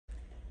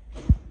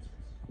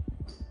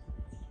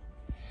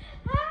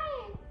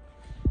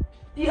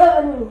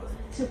Bienvenue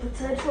to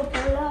potential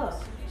Parlor.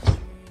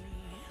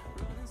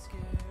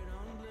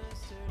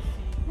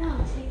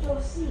 Now take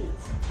your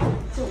seats.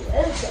 So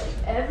welcome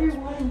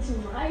everyone into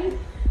my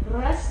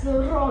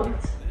restaurant.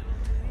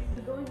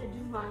 I'm going to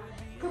do my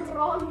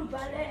grand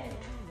ballet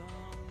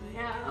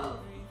now.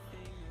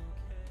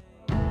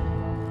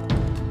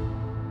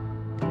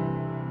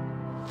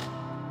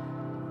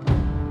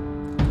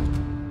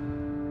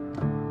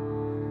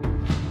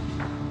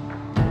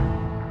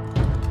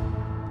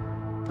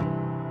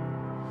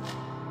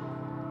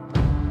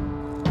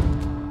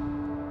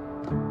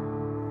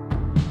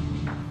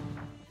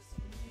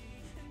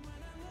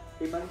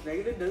 Hey man,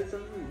 negative there is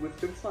something with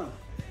tips on.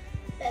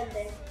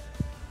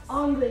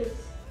 Anglais,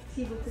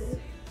 s'il vous plaît.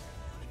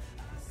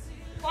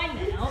 Fine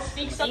then, I'll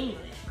speak some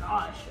English.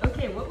 Gosh.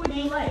 Okay, what would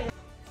you like?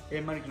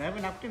 Hey man, can I have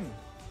a napkin?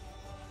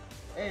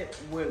 Hey,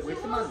 where's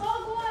the man?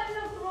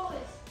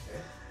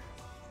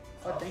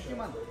 Oh, thank you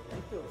man.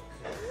 Thank you.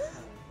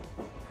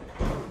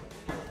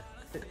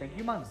 Thank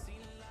you man.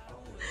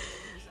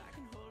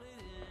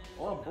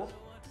 Oh, book.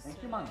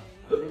 Thank you man. I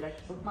really like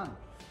the book man.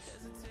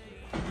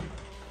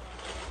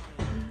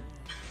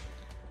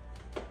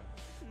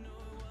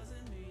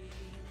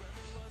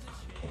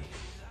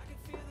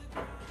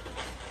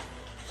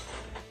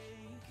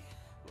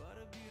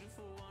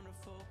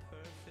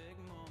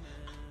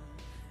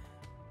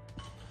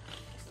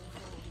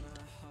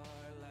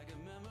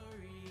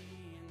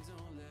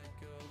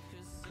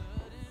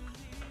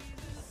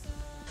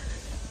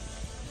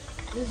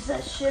 This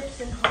is chips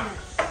and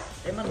hummus.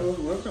 Hey man,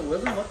 where's the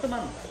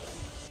man?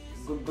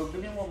 Go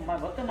give me one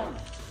man. What's the man?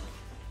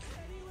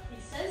 He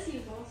says he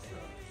wants them.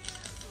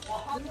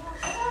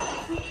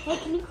 Hey,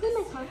 can you clean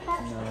my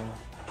carpet? No.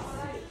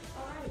 Alright.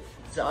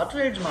 It's the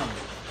outrage man.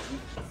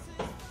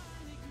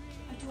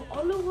 I do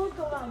all the work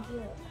around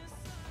here.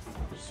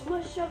 So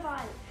much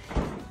survive.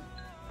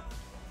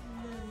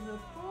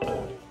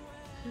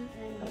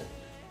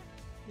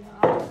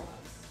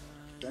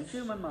 Thank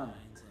you man.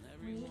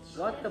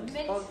 Got the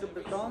fuck of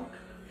the tongue?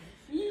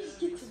 You just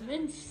get to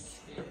rinse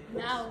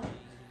now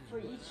for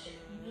each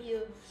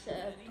meal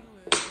served.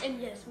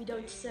 And yes, we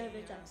don't serve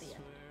it at the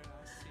end.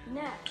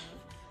 Now,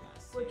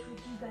 what would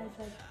you guys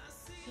like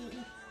to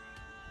eat?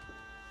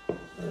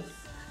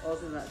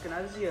 Also, can I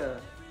have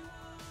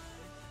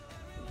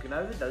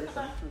the deli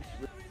sandwich?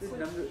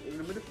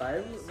 Number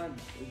 5, man.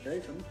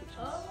 Deli sandwich.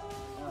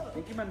 Oh.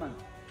 Thank you, man.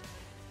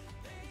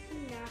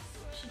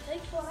 She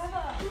takes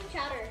forever. Poop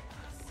chowder.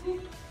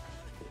 Poop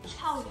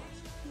chowder.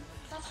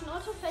 That's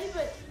not her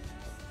favorite.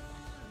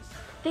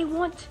 They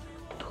want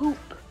poop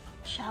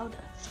chowder.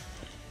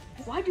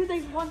 Why do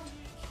they want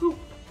poop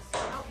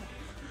chowder?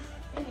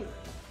 Anyway,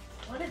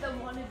 one of them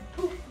wanted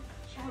poop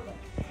chowder,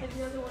 and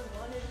the other one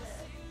wanted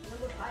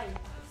number 5.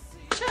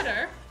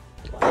 Cheddar?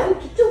 Why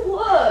don't you get to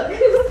work?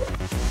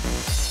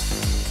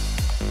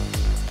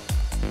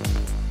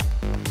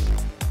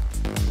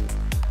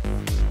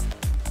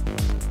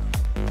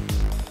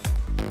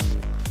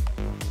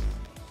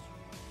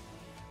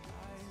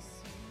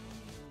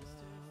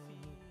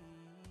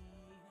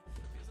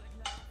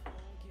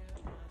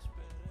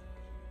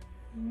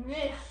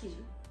 Merci.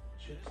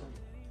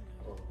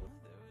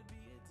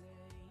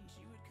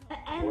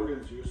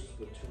 Morgan's uses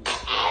the two.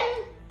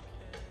 I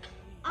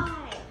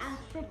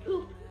asked for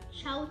poop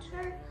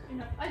shelter.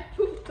 No, I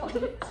pooped on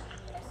it.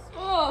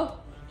 Oh.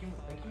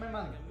 Thank you, my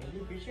man.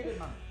 Really appreciate it,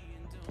 man.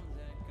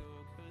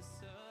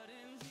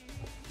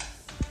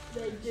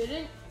 They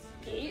didn't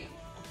eat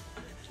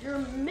your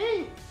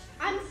mint.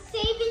 I'm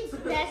saving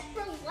best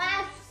for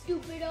last,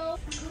 stupido.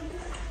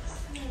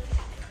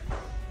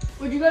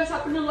 Would you guys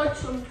happen to like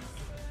some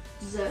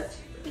dessert?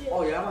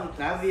 Oh yeah, man.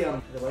 Can I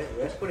have the white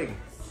rice pudding?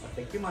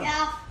 Thank you, man.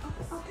 Yeah,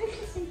 I'll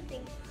take the same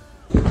thing.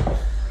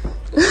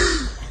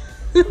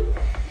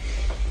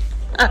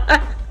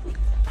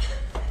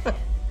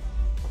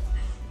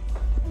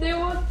 They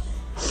want.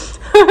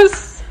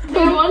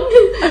 They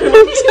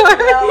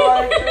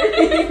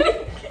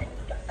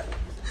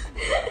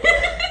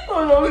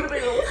Oh no, we're gonna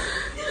go.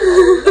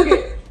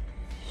 Okay.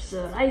 The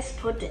rice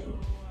pudding.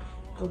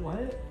 The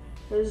what?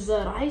 There's the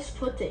rice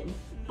pudding.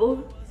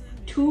 Both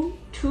two,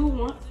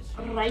 one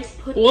rice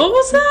pudding. What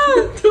was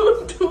that?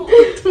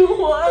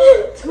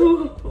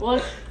 Two,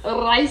 one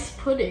rice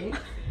pudding.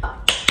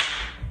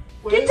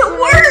 Get to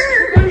work!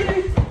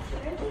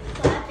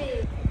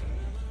 Clapping.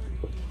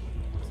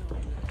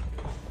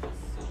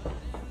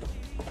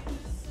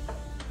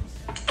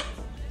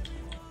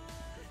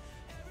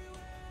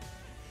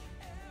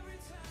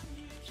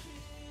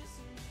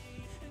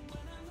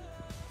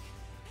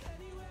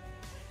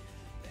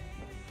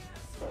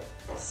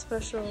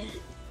 Special.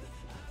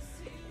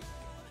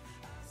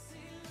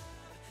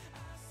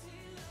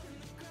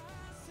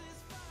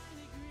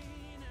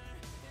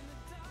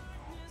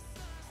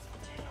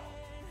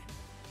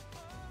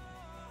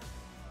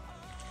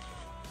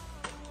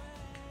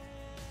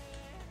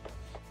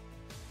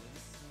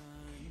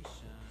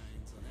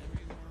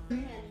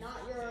 And not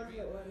your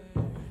underwear.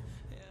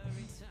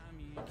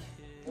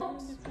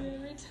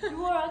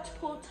 You are at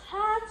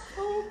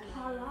Potato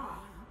Parlor.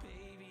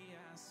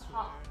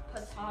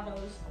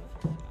 potatoes.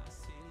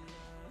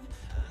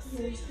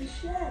 Here's the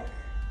shed.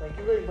 Thank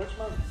you very much,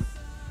 man.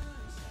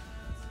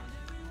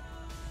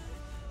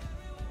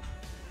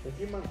 Thank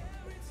you, man.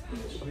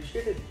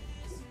 Appreciate it.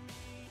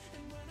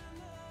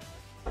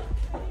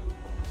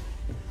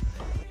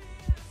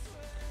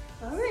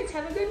 Alright,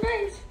 have a good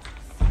night.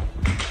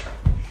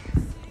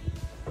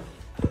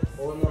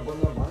 Oh no, but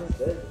no, man is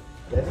dead.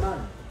 Dead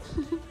man.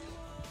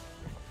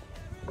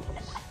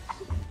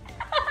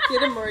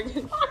 Get him,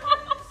 Morgan.